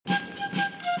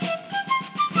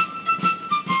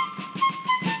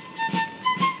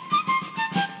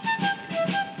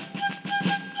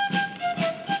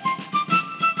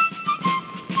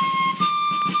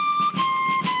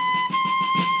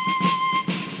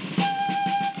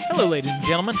Hello, ladies and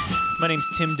gentlemen. My name's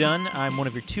Tim Dunn. I'm one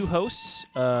of your two hosts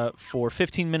for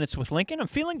 15 Minutes with Lincoln. I'm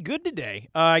feeling good today.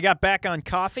 I got back on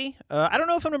coffee. I don't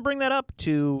know if I'm going to bring that up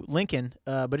to Lincoln,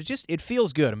 but it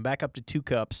feels good. I'm back up to 2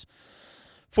 cups.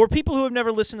 For people who have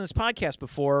never listened to this podcast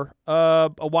before, a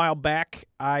while back,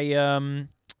 I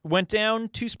went down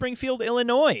to Springfield,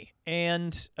 Illinois,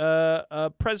 and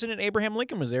President Abraham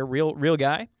Lincoln was there, real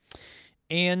guy.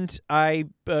 And I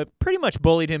pretty much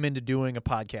bullied him into doing a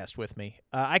podcast with me.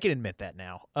 I can admit that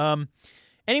now.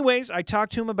 Anyways, I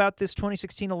talked to him about this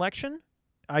 2016 election.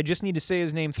 I just need to say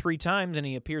his name 3 times, and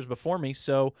he appears before me.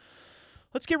 So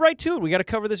let's get right to it. We got to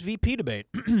cover this VP debate.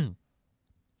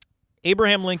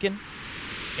 Abraham Lincoln.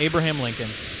 Abraham Lincoln.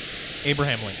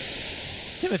 Abraham Lincoln.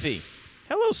 Timothy.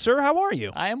 Hello, sir. How are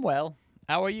you? I am well.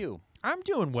 How are you? I'm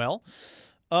doing well.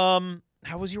 How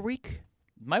was your week?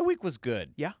 My week was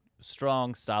good. Yeah.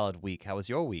 Strong, solid week. How was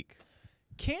your week?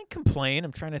 Can't complain.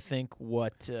 I'm trying to think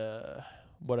what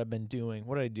I've been doing.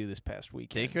 What did I do this past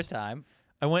weekend? Take your time.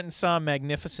 I went and saw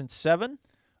Magnificent Seven.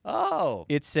 Oh.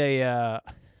 It's a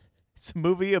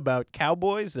movie about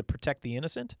cowboys that protect the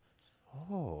innocent.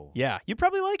 Oh. Yeah, you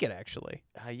probably like it, actually.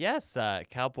 Yes,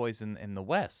 Cowboys in the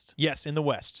West. Yes, in the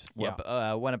West.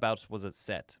 Yeah. When about was it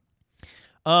set?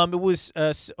 It was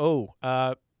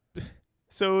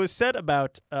so it was set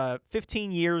about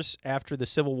 15 years after the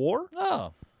Civil War.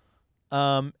 Oh.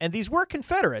 And these were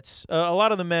Confederates. A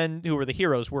lot of the men who were the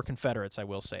heroes were Confederates, I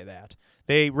will say that.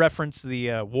 They reference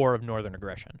the War of Northern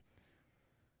Aggression.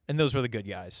 And those were the good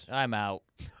guys. I'm out.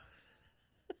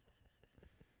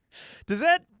 Does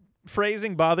that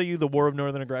phrasing bother you, the War of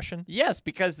Northern Aggression? Yes,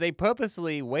 because they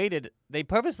purposely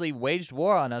waged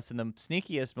war on us in the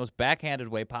sneakiest, most backhanded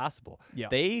way possible. Yeah.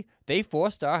 They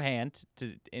forced our hand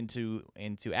into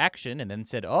action and then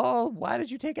said, "Oh, why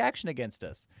did you take action against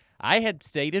us?" I had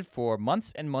stated for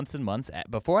months and months and months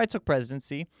before I took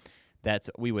presidency that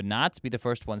we would not be the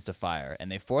first ones to fire,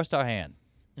 and they forced our hand.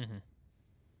 Mm-hmm.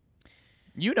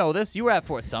 You know this. You were at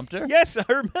Fort Sumter. Yes, I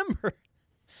remember.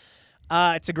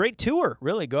 It's a great tour.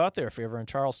 Really, go out there if you're ever in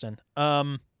Charleston.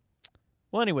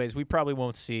 Well, anyways, we probably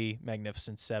won't see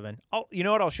Magnificent Seven. You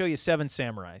know what? I'll show you Seven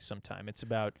Samurai sometime. It's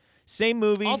about same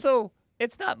movie. Also,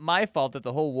 it's not my fault that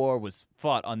the whole war was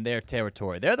fought on their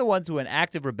territory. They're the ones who were in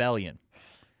active rebellion.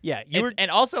 Yeah,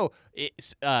 and also,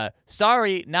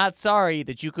 sorry, not sorry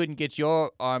that you couldn't get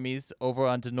your armies over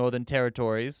onto northern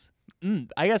territories.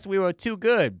 I guess we were too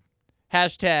good.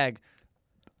 Hashtag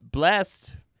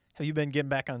blessed. Have you been getting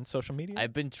back on social media?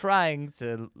 I've been trying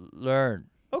to learn.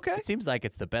 Okay. It seems like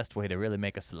it's the best way to really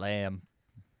make a slam.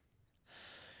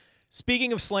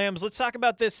 Speaking of slams, let's talk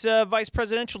about this vice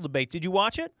presidential debate. Did you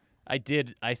watch it? I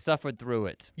did. I suffered through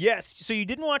it. Yes. So you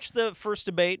didn't watch the first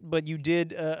debate, but you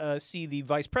did see the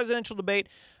vice presidential debate.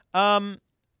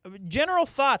 General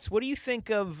thoughts. What do you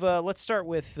think of, let's start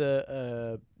with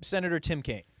Senator Tim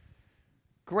Kaine.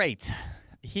 Great.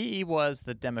 He was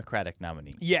the Democratic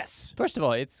nominee. Yes. First of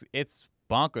all, it's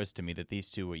bonkers to me that these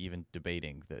two were even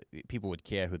debating. That people would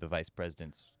care who the vice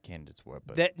president's candidates were.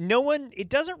 But that it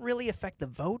doesn't really affect the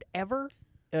vote ever,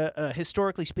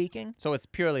 historically speaking. So it's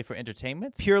purely for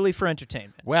entertainment? Purely for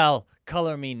entertainment. Well,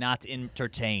 color me not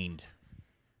entertained.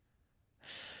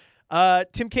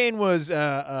 Tim Kaine was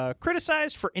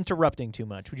criticized for interrupting too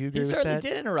much. Would you agree with that? He certainly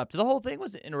did interrupt. The whole thing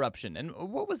was an interruption. And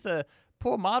what was the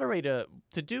poor moderator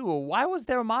to do? Why was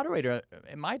there a moderator?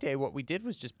 In my day, what we did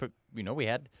was just,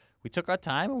 we took our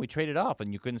time and we traded off,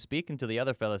 and you couldn't speak until the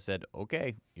other fella said,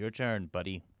 "Okay, your turn,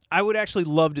 buddy." I would actually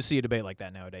love to see a debate like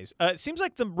that nowadays. It seems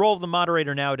like the role of the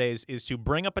moderator nowadays is to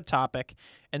bring up a topic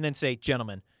and then say,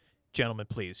 "Gentlemen, gentlemen,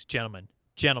 please, gentlemen,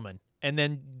 gentlemen." And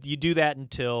then you do that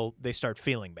until they start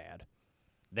feeling bad.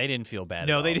 They didn't feel bad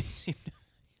No, at all. they didn't seem to.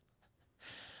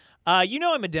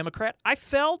 I'm a Democrat. I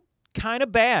felt kind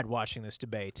of bad watching this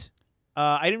debate.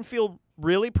 I didn't feel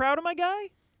really proud of my guy.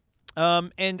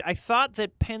 And I thought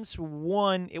that Pence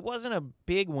won. It wasn't a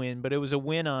big win, but it was a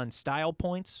win on style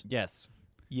points. Yes.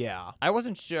 Yeah. I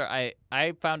wasn't sure.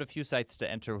 I found a few sites to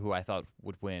enter who I thought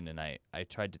would win, and I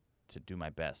tried to do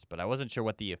my best, but I wasn't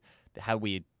sure how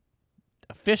we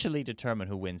officially determine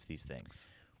who wins these things.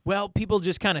 Well, people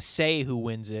just kind of say who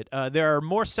wins it. There are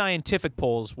more scientific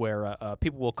polls where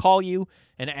people will call you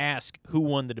and ask who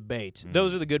won the debate. Mm.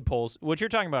 Those are the good polls. What you're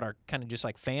talking about are kind of just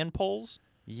like fan polls.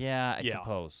 Yeah, I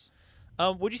suppose.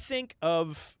 What'd you think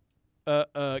of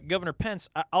Governor Pence?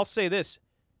 I'll say this.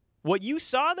 What you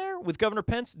saw there with Governor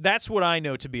Pence, that's what I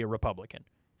know to be a Republican.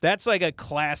 That's like a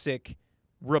classic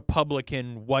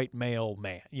Republican white male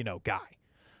man, guy.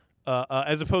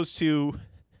 As opposed to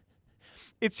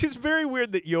It's just very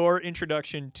weird that your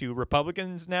introduction to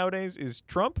Republicans nowadays is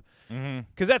Trump, Mm-hmm.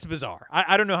 because that's bizarre.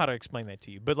 I don't know how to explain that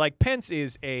to you, but like Pence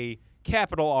is a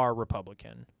capital R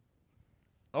Republican.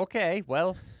 Okay,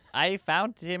 well, I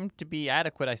found him to be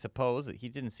adequate, I suppose. He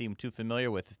didn't seem too familiar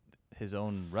with his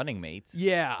own running mates.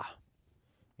 Yeah.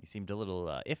 He seemed a little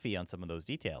iffy on some of those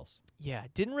details. Yeah,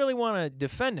 didn't really want to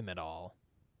defend him at all.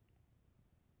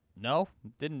 No,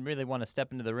 didn't really want to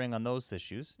step into the ring on those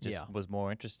issues. Just Yeah. was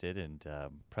more interested in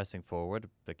pressing forward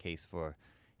the case for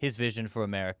his vision for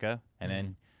America. And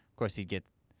then, of course, he'd get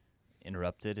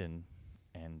interrupted and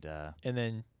And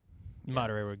then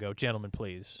moderator would go, "Gentlemen,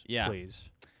 please, Yeah. please."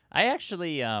 I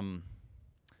actually have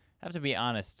to be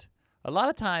honest. A lot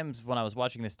of times when I was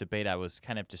watching this debate, I was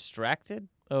kind of distracted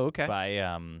Oh, okay. by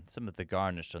some of the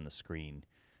garnish on the screen.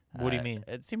 What do you mean?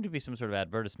 It seemed to be some sort of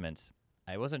advertisement.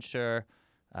 I wasn't sure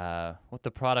what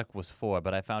the product was for,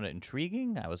 but I found it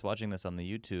intriguing. I was watching this on the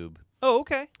YouTube, Oh,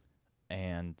 okay.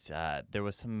 and there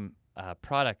was some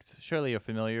product. Surely you're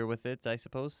familiar with it, I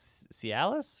suppose.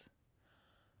 Cialis?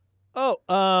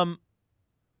 Oh,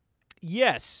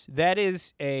 yes, that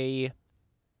is a.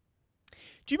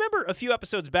 Do you remember a few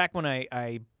episodes back when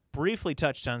I briefly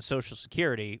touched on Social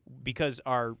Security because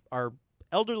our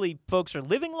elderly folks are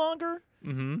living longer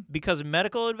Mm-hmm. because of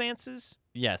medical advances?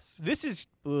 Yes. This is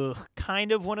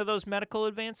kind of one of those medical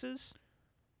advances.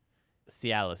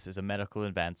 Cialis is a medical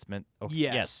advancement. Okay.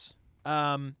 Yes.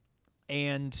 And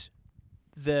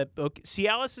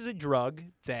Cialis is a drug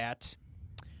that.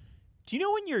 Do you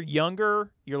know when you're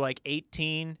younger, you're like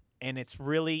 18, and it's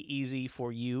really easy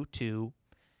for you to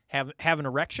have an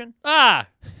erection? Ah!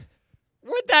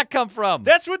 Where'd that come from?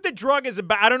 That's what the drug is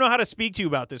about. I don't know how to speak to you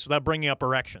about this without bringing up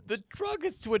erections. The drug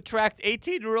is to attract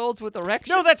 18-year-olds with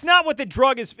erections? No, that's not what the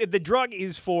drug is. The drug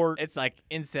is for. It's like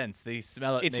incense. They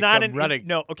smell it It's and they not come an running.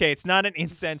 no. Okay, it's not an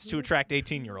incense to attract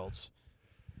 18-year-olds.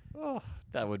 Oh,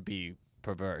 that would be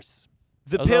perverse.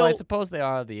 The Although pill. I suppose they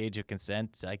are the age of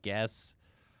consent, I guess.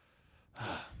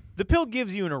 The pill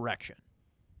gives you an erection.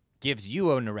 Gives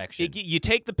you an erection. You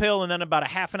take the pill, and then about a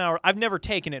half an hour. I've never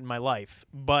taken it in my life,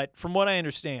 but from what I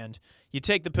understand, you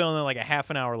take the pill, and then like a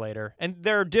half an hour later, and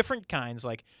there are different kinds.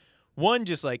 Like one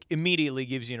just like immediately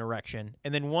gives you an erection,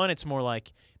 and then one it's more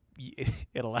like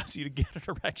it allows you to get an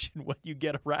erection when you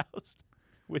get aroused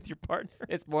with your partner.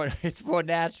 It's more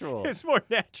natural. It's more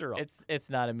natural. It's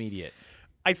not immediate.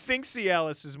 I think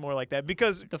Cialis is more like that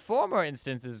because The former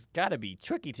instance has got to be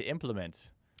tricky to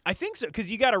implement. I think so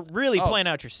because you got to really Oh, plan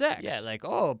out your sex. Yeah, like,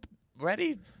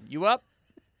 ready? You up?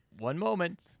 One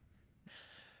moment.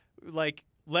 Like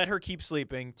let her keep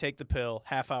sleeping, take the pill,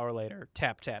 half hour later,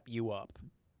 tap tap, you up.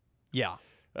 Yeah.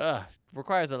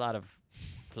 Requires a lot of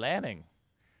planning.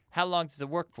 How long does it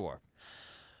work for?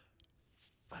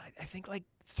 I think like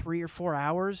 3 or 4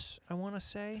 hours, I want to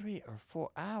say. 3 or 4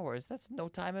 hours. That's no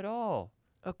time at all.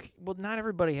 Okay, well, not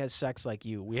everybody has sex like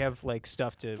you. We have like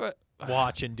stuff to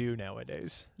watch and do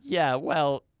nowadays. Yeah,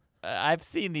 well, I've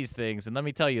seen these things, and let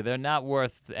me tell you, they're not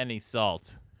worth any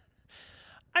salt.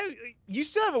 You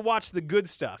still haven't watched the good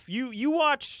stuff. You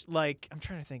watch like I'm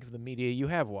trying to think of the media you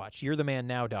have watched. You're the Man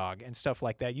Now, Dog, and stuff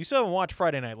like that. You still haven't watched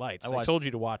Friday Night Lights. I told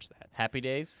you to watch that. Happy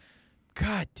Days?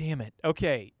 God damn it.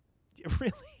 Okay,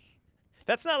 really?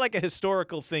 That's not like a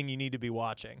historical thing you need to be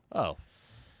watching. Oh.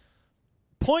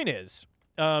 Point is,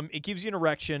 it gives you an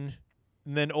erection,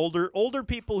 and then older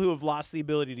people who have lost the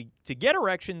ability to get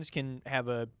erections can have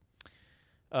a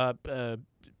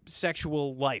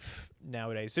sexual life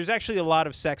nowadays. There's actually a lot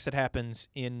of sex that happens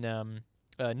in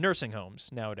nursing homes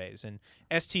nowadays, and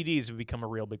STDs have become a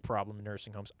real big problem in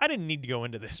nursing homes. I didn't need to go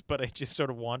into this, but I just sort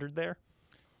of wandered there.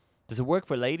 Does it work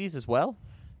for ladies as well?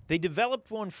 They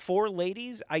developed one for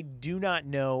ladies. I do not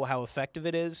know how effective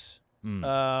it is.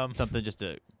 Something just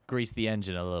to grease the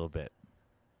engine a little bit.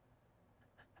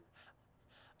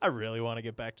 I really want to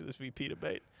get back to this VP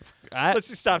debate. I'm Let's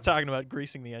just stop talking about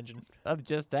greasing the engine.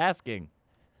 just asking.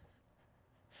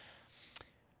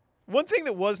 One thing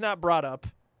that was not brought up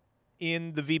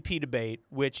in the VP debate,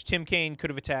 which Tim Kaine could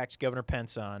have attacked Governor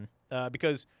Pence on,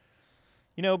 because,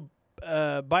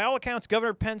 by all accounts,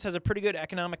 Governor Pence has a pretty good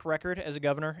economic record as a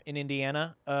governor in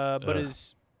Indiana, but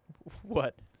is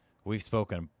what? We've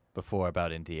spoken before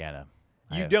about Indiana.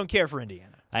 You don't care for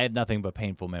Indiana. I had nothing but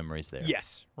painful memories there.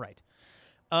 Yes, right.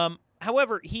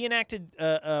 However, he enacted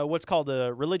what's called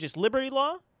a religious liberty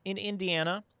law in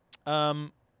Indiana,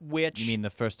 which... You mean the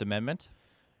First Amendment?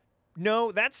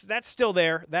 No, that's still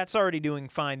there. That's already doing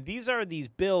fine. These are these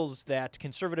bills that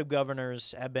conservative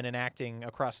governors have been enacting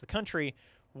across the country,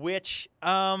 which,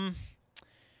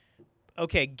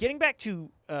 okay, getting back to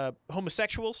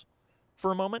homosexuals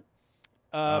for a moment.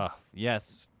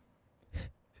 Yes.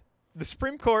 the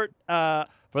Supreme Court.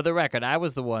 For the record, I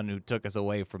was the one who took us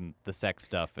away from the sex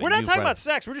stuff. And We're not you talking brought- about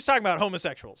sex. We're just talking about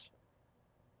homosexuals.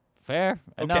 Fair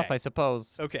enough, Okay. I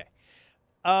suppose. Okay.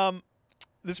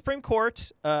 The Supreme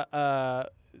Court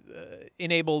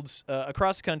enabled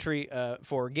across the country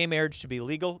for gay marriage to be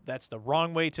legal. That's the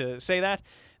wrong way to say that.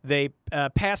 They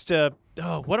passed a.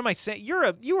 Oh, what am I saying?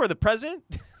 You are the president.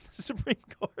 The Supreme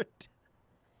Court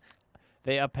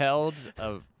They upheld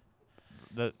the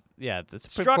Supreme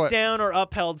struck Court. down or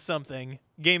upheld something.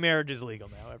 Gay marriage is legal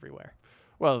now everywhere.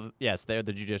 Well, yes, they're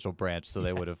the judicial branch, so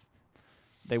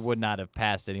they would not have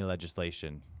passed any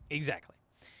legislation. Exactly.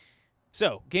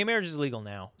 So, gay marriage is legal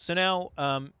now. So now,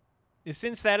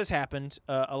 since that has happened,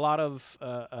 a lot of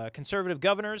conservative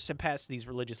governors have passed these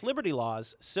religious liberty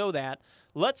laws so that,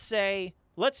 let's say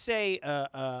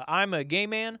I'm a gay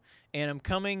man and I'm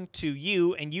coming to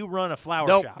you and you run a flower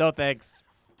Nope, shop. no thanks.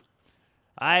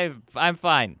 I'm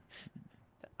fine.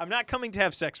 I'm not coming to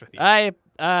have sex with you.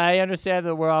 I understand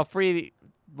that we're all free.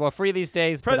 We're free these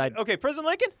days, but Okay, President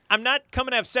Lincoln, I'm not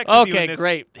coming to have sex with you. Okay, In this.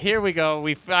 great. Here we go.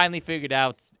 We finally figured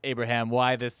out, Abraham,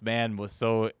 why this man was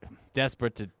so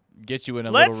desperate to get you in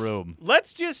a little room.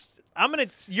 Let's just.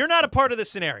 You're not a part of the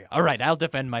scenario. All right, I'll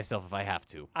defend myself if I have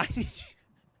to.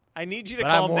 I need you to But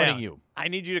calm I'm down. warning you. I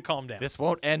need you to calm down. This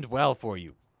won't end well for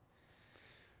you.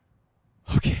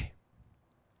 Okay.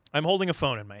 I'm holding a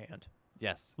phone in my hand.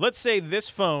 Yes. Let's say this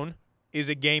phone is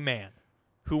a gay man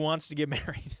who wants to get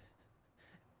married.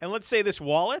 And let's say this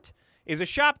wallet is a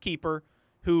shopkeeper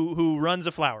who runs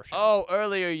a flower shop. Oh,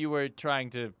 earlier you were trying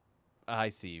to. I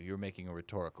see. You were making a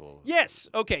rhetorical. Yes.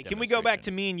 Okay. Can we go back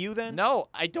to Demonstration. me and you then? No,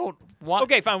 I don't want.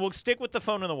 Okay, fine. We'll stick with the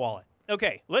phone and the wallet.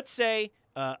 Okay. Let's say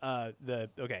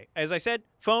as I said,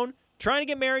 phone, trying to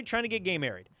get married, trying to get gay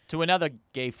married. To another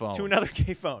gay phone. To another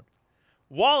gay phone.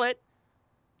 Wallet,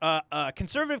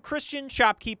 conservative Christian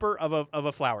shopkeeper of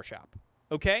a flower shop.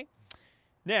 Okay?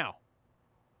 Now,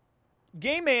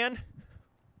 gay man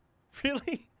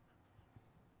really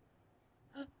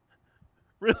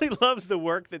loves the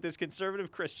work that this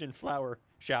conservative Christian flower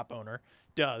shop owner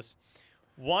does.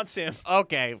 Wants him.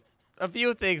 Okay, a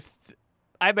few things.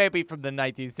 I may be from the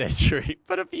 19th century,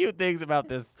 but a few things about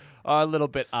this are a little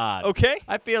bit odd. Okay?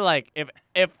 I feel like if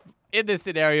in this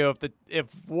scenario, if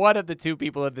one of the two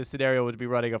people in this scenario would be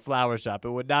running a flower shop, it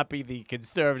would not be the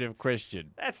conservative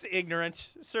Christian. That's ignorant.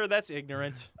 Sir, that's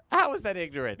ignorant. How is that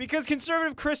ignorant? Because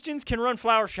conservative Christians can run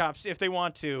flower shops if they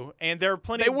want to, and there are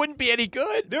plenty They of, wouldn't be any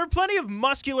good. there are plenty of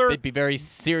muscular They'd be very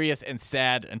serious and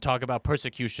sad and talk about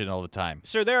persecution all the time.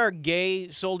 Sir, there are gay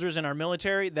soldiers in our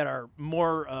military that are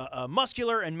more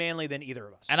muscular and manly than either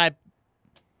of us. And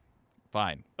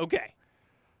fine. Okay.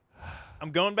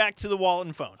 I'm going back to the wallet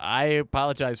and phone. I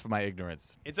apologize for my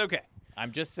ignorance. It's okay.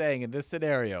 I'm just saying, in this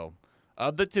scenario,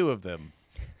 of the two of them,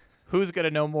 who's going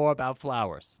to know more about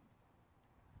flowers?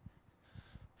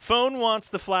 Phone wants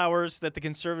the flowers that the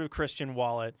conservative Christian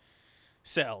wallet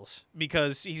sells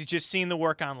because he's just seen the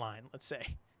work online, let's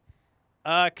say.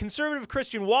 Conservative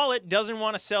Christian wallet doesn't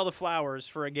want to sell the flowers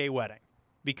for a gay wedding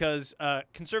because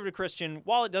conservative Christian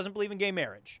wallet doesn't believe in gay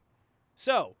marriage.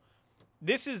 So,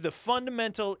 this is the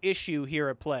fundamental issue here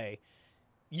at play.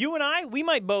 You and I, we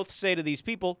might both say to these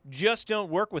people, just don't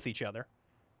work with each other.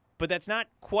 But that's not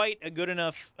quite a good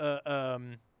enough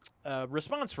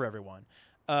response for everyone.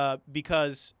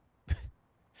 Because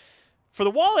from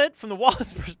the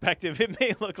wallet's perspective, it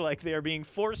may look like they are being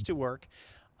forced to work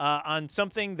on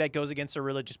something that goes against their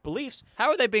religious beliefs. How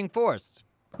are they being forced?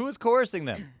 Who is coercing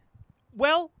them?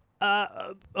 Well,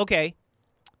 okay.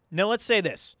 Now let's say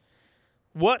this.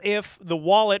 What if the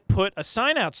wallet put a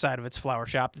sign outside of its flower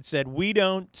shop that said, "We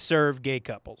don't serve gay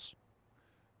couples"?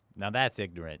 Now that's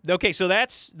ignorant. Okay, so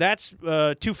that's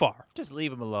too far. Just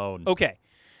leave them alone. Okay.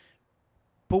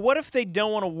 But what if they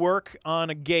don't want to work on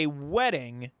a gay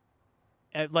wedding?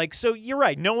 So you're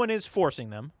right. No one is forcing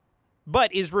them.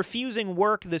 But is refusing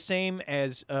work the same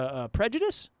as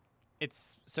prejudice?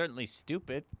 It's certainly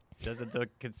stupid. Doesn't the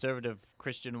conservative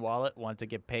Christian wallet want to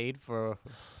get paid for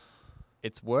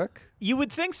its work? You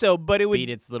would think so, but it would. Feed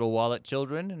its little wallet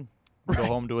children and go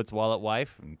home to its wallet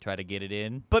wife and try to get it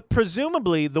in? But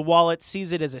presumably the wallet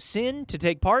sees it as a sin to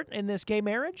take part in this gay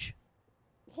marriage?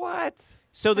 What?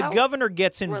 So the governor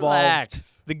gets involved.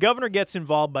 Relax. The governor gets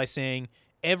involved by saying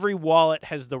every wallet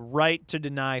has the right to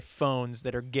deny phones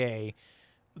that are gay,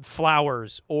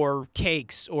 flowers or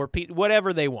cakes or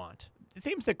whatever they want. It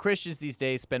seems that Christians these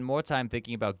days spend more time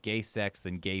thinking about gay sex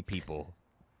than gay people.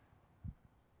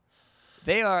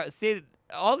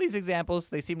 All these examples,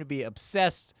 they seem to be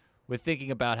obsessed with thinking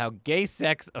about how gay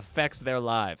sex affects their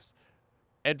lives.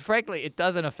 And frankly, it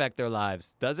doesn't affect their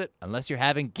lives, does it? Unless you're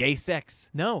having gay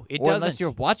sex. No, it or doesn't. unless you're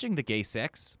watching the gay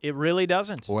sex. It really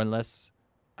doesn't. Or unless,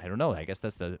 I don't know, I guess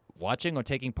that's the watching or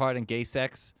taking part in gay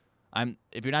sex.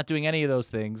 If you're not doing any of those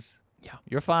things, Yeah.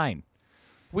 you're fine.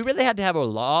 We really had to have a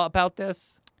law about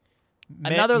this.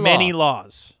 Another law. Many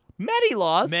laws. Many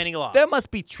laws. Many laws. There must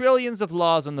be trillions of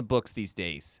laws on the books these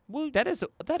days. Well, That is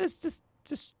just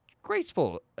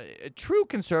disgraceful. A true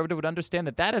conservative would understand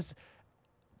that is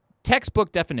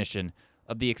textbook definition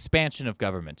of the expansion of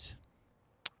government.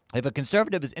 If a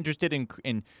conservative is interested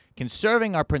in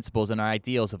conserving our principles and our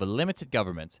ideals of a limited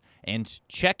government and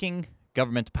checking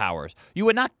government powers, you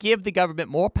would not give the government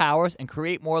more powers and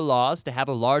create more laws to have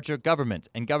a larger government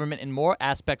and government in more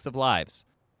aspects of lives.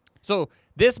 So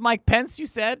this Mike Pence, you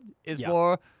said, is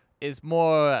Yeah.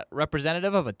 more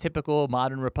representative of a typical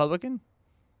modern Republican?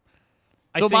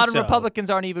 I So think modern so. Republicans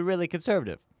aren't even really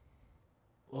conservative.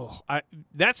 Oh,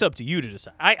 that's up to you to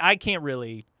decide. I can't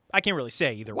really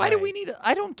say either way. Why do we need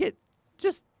I don't get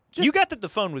just You got that the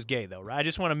phone was gay though, right? I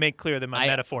just want to make clear that my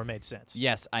metaphor made sense.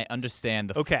 Yes, I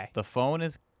understand. Okay. The phone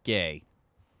is gay.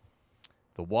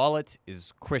 The wallet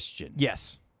is Christian.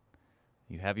 Yes.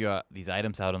 You have these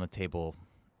items out on the table.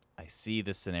 I see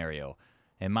this scenario.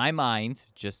 In my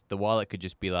mind, just the wallet could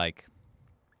just be like,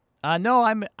 no,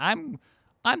 I'm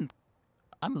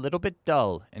a little bit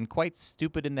dull and quite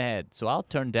stupid in the head, so I'll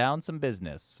turn down some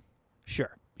business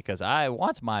Sure. because I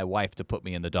want my wife to put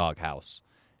me in the doghouse,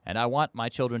 and I want my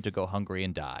children to go hungry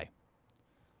and die.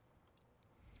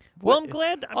 Well, I'm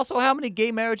glad. Also, how many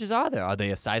gay marriages are there? Are they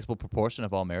a sizable proportion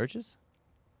of all marriages?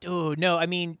 Oh no, I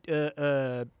mean,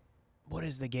 what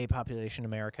is the gay population in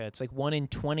America? It's like 1 in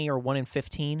 20 or 1 in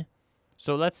 15.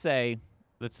 So let's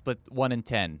split 1 in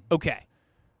 10. Okay.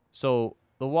 So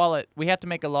the wallet, we have to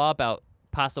make a law about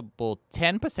possible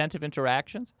 10% of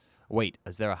interactions. Wait,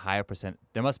 is there a higher percent?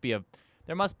 There must be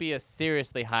a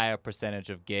seriously higher percentage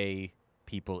of gay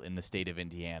people in the state of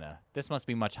Indiana. This must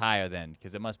be much higher then,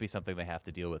 because it must be something they have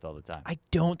to deal with all the time. I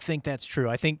don't think that's true.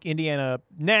 I think Indiana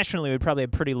nationally would probably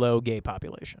have a pretty low gay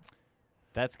population.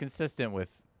 That's consistent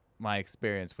with my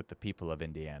experience with the people of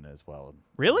Indiana as well.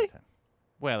 Really?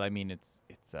 Well, I mean, it's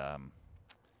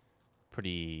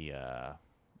pretty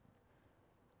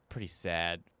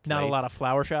sad. Not a lot of place.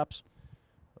 flower shops.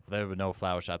 There were no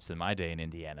flower shops in my day in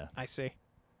Indiana. I see.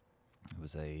 It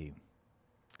was a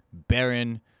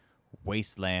barren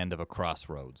wasteland of a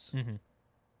crossroads. Mm-hmm.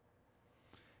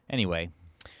 Anyway,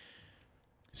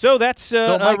 So that's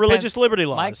Mike religious Pence- liberty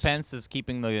laws. Mike Pence is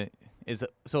keeping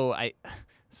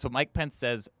so Mike Pence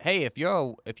says, "Hey, if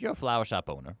you're a flower shop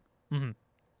owner, Mhm.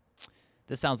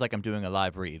 this sounds like I'm doing a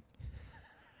live read.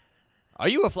 Are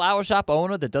you a flower shop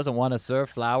owner that doesn't want to serve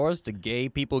flowers to gay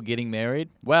people getting married?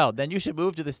 Well, then you should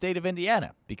move to the state of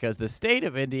Indiana, because the state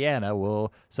of Indiana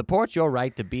will support your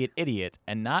right to be an idiot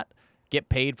and not get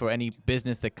paid for any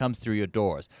business that comes through your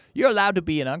doors. You're allowed to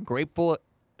be an ungrateful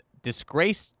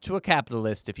disgrace to a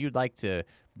capitalist. If you'd like to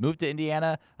move to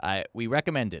Indiana, we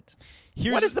recommend it."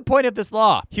 What is the point of this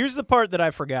law? Here's the part that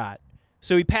I forgot.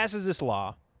 So he passes this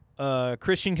law.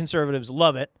 Christian conservatives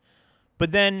love it,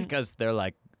 but then Because they're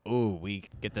like, ooh, we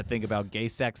get to think about gay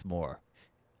sex more.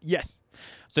 yes,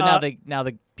 So now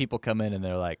the people come in and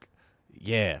they're like,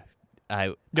 yeah,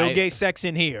 no gay sex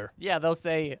in here. Yeah, they'll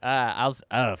say, I'll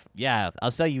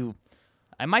sell you.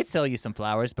 I might sell you some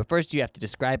flowers, but first you have to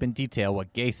describe in detail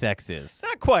what gay sex is.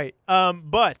 Not quite.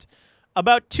 But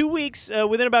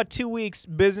within about 2 weeks,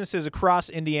 businesses across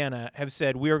Indiana have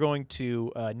said we are going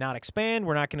to not expand.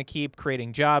 We're not going to keep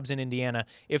creating jobs in Indiana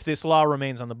if this law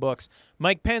remains on the books.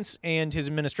 Mike Pence and his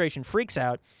administration freaks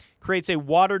out, creates a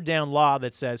watered-down law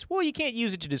that says, well, you can't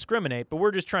use it to discriminate, but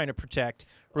we're just trying to protect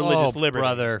religious liberty.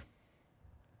 Brother.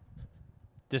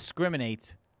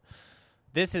 Discriminate.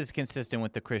 This is consistent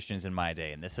with the Christians in my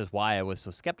day, and this is why I was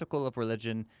so skeptical of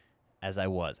religion as I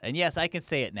was. And yes, I can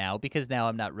say it now because now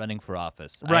I'm not running for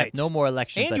office. I Right. have no more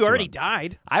elections. And left you to already run.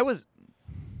 died. I was.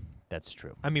 That's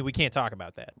true. I mean, we can't talk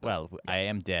about that. but- Well, I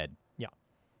am dead. Yeah.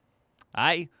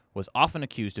 I was often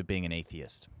accused of being an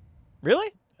atheist.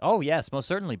 Really? Oh, yes, most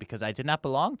certainly, because I did not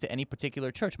belong to any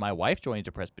particular church. My wife joined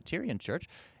a Presbyterian church,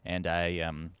 and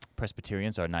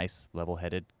Presbyterians are nice,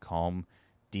 level-headed, calm,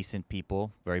 decent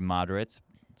people, very moderate,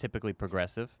 typically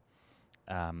progressive.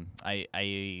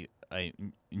 I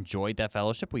enjoyed that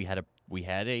fellowship. We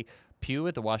had a pew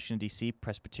at the Washington D.C.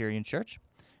 Presbyterian Church,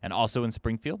 and also in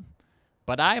Springfield.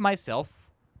 But I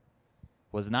myself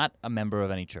was not a member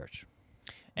of any church.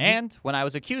 And when I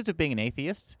was accused of being an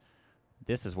atheist,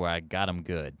 this is where I got him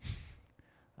good.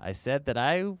 I said that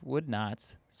I would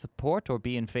not support or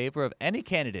be in favor of any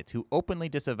candidate who openly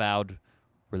disavowed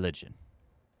religion.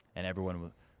 And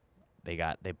they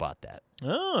bought that.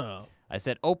 Oh. I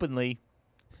said openly.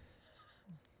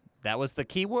 That was the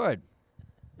key word.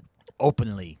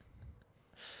 Openly.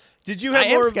 Did you I have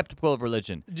am more? skeptical of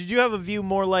religion. Did you have a view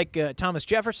more like Thomas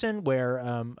Jefferson, where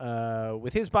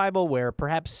with his Bible, where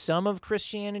perhaps some of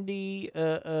Christianity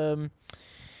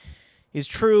is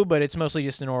true, but it's mostly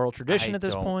just an oral tradition at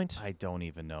this point? I don't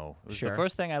even know. Sure. The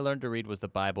first thing I learned to read was the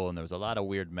Bible, and there was a lot of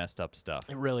weird, messed up stuff.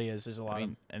 It really is. There's a lot I of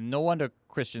mean, and no wonder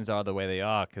Christians are the way they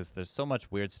are, because there's so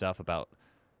much weird stuff about,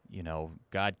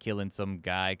 God killing some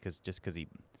guy just because he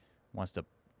wants to,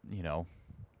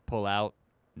 pull out,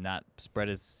 not spread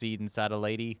his seed inside a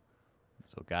lady,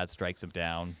 so God strikes him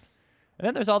down. And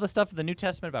then there's all the stuff in the New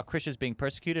Testament about Christians being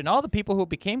persecuted, and all the people who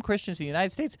became Christians in the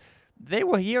United States, they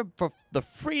were here for the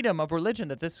freedom of religion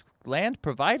that this land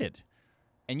provided,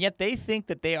 and yet they think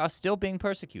that they are still being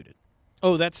persecuted.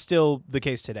 Oh, that's still the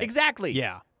case today. Exactly.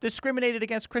 Yeah. Discriminated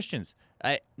against Christians.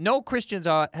 No Christians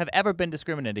have ever been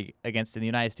discriminated against in the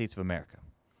United States of America.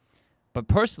 But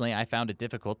personally, I found it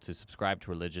difficult to subscribe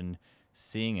to religion,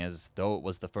 seeing as though it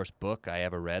was the first book I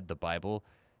ever read, the Bible.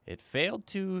 It failed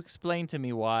to explain to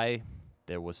me why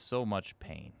there was so much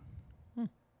pain.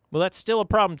 Well, that's still a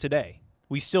problem today.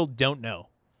 We still don't know.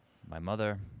 My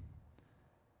mother,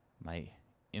 my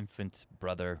infant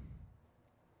brother,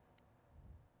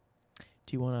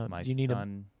 Do you want to? my Do you need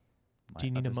son, do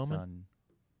you my need a other moment? son,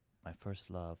 my first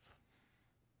love,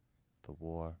 the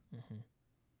war.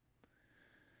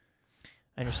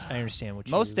 I understand what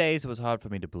you. Most days it was hard for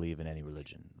me to believe in any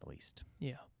religion, at least.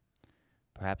 Yeah.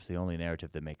 Perhaps the only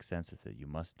narrative that makes sense is that you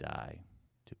must die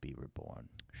to be reborn.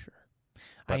 Sure.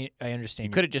 But I understand.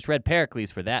 You could have just read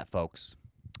Pericles for that, folks.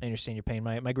 I understand your pain.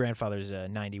 My grandfather's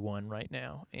 91 right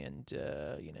now, and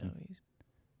he's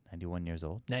 91 years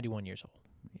old. 91 years old.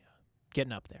 Yeah,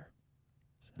 getting up there.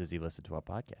 Does he listen to our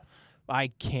podcast? I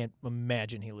can't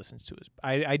imagine he listens to us.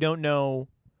 I don't know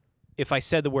if I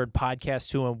said the word podcast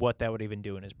to him, what that would even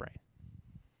do in his brain.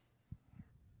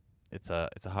 It's a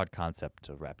hard concept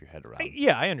to wrap your head around.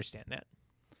 I understand that.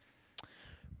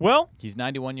 Well, He's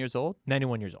 91 years old,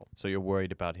 91 years old. so you're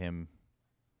worried about him.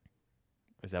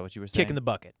 Is that what you were saying? Kicking the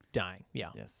bucket, dying. Yeah.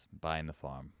 Yes, buying the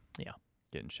farm. Yeah.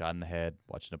 Getting shot in the head,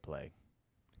 watching it play.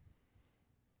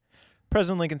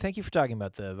 President Lincoln, thank you for talking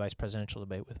about the vice presidential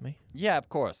debate with me. Yeah, of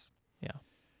course. Yeah.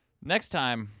 Next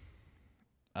time,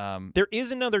 There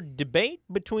is another debate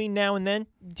between now and then.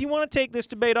 Do you want to take this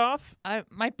debate off? I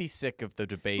might be sick of the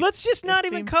debates. Let's just not It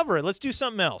even seem- cover it. Let's do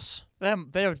something else.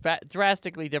 They're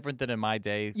drastically different than in my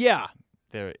day. Yeah.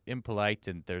 They're impolite,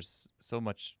 and there's so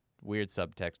much weird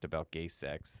subtext about gay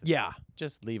sex. Yeah.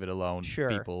 Just leave it alone, Sure.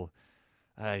 people.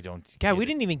 I don't. God, get we it.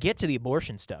 didn't even get to the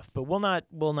abortion stuff, but we'll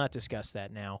not discuss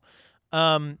that now.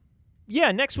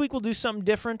 Next week we'll do something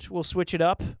different. We'll switch it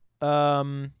up.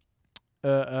 Again,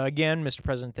 Mr.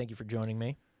 President, thank you for joining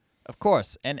me. Of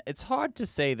course, and it's hard to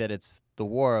say that it's the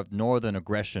war of northern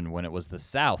aggression when it was the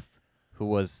South who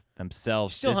was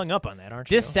themselves Still hung up on that, aren't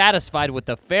you? dissatisfied with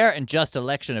the fair and just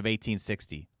election of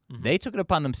 1860. Mhm. They took it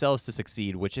upon themselves to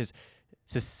secede, which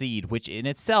in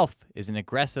itself is an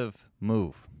aggressive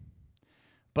move.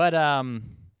 But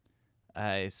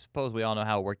I suppose we all know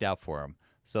how it worked out for them.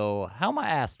 So how my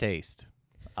ass taste?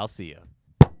 I'll see you.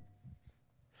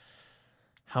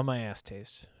 How my ass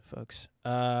taste, folks.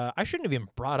 I shouldn't have even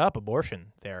brought up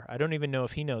abortion there. I don't even know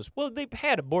if he knows. Well, they've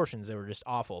had abortions that were just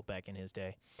awful back in his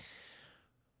day.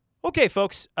 Okay,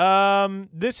 folks.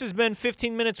 This has been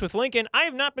 15 Minutes with Lincoln. I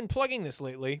have not been plugging this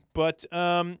lately, but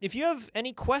if you have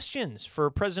any questions for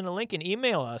President Lincoln,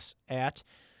 email us at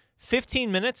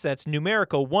 15 minutes, that's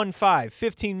numerical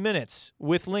 15 minutes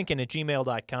with Lincoln at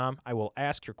gmail.com. I will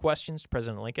ask your questions to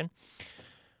President Lincoln.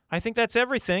 I think that's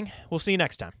everything. We'll see you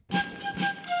next time.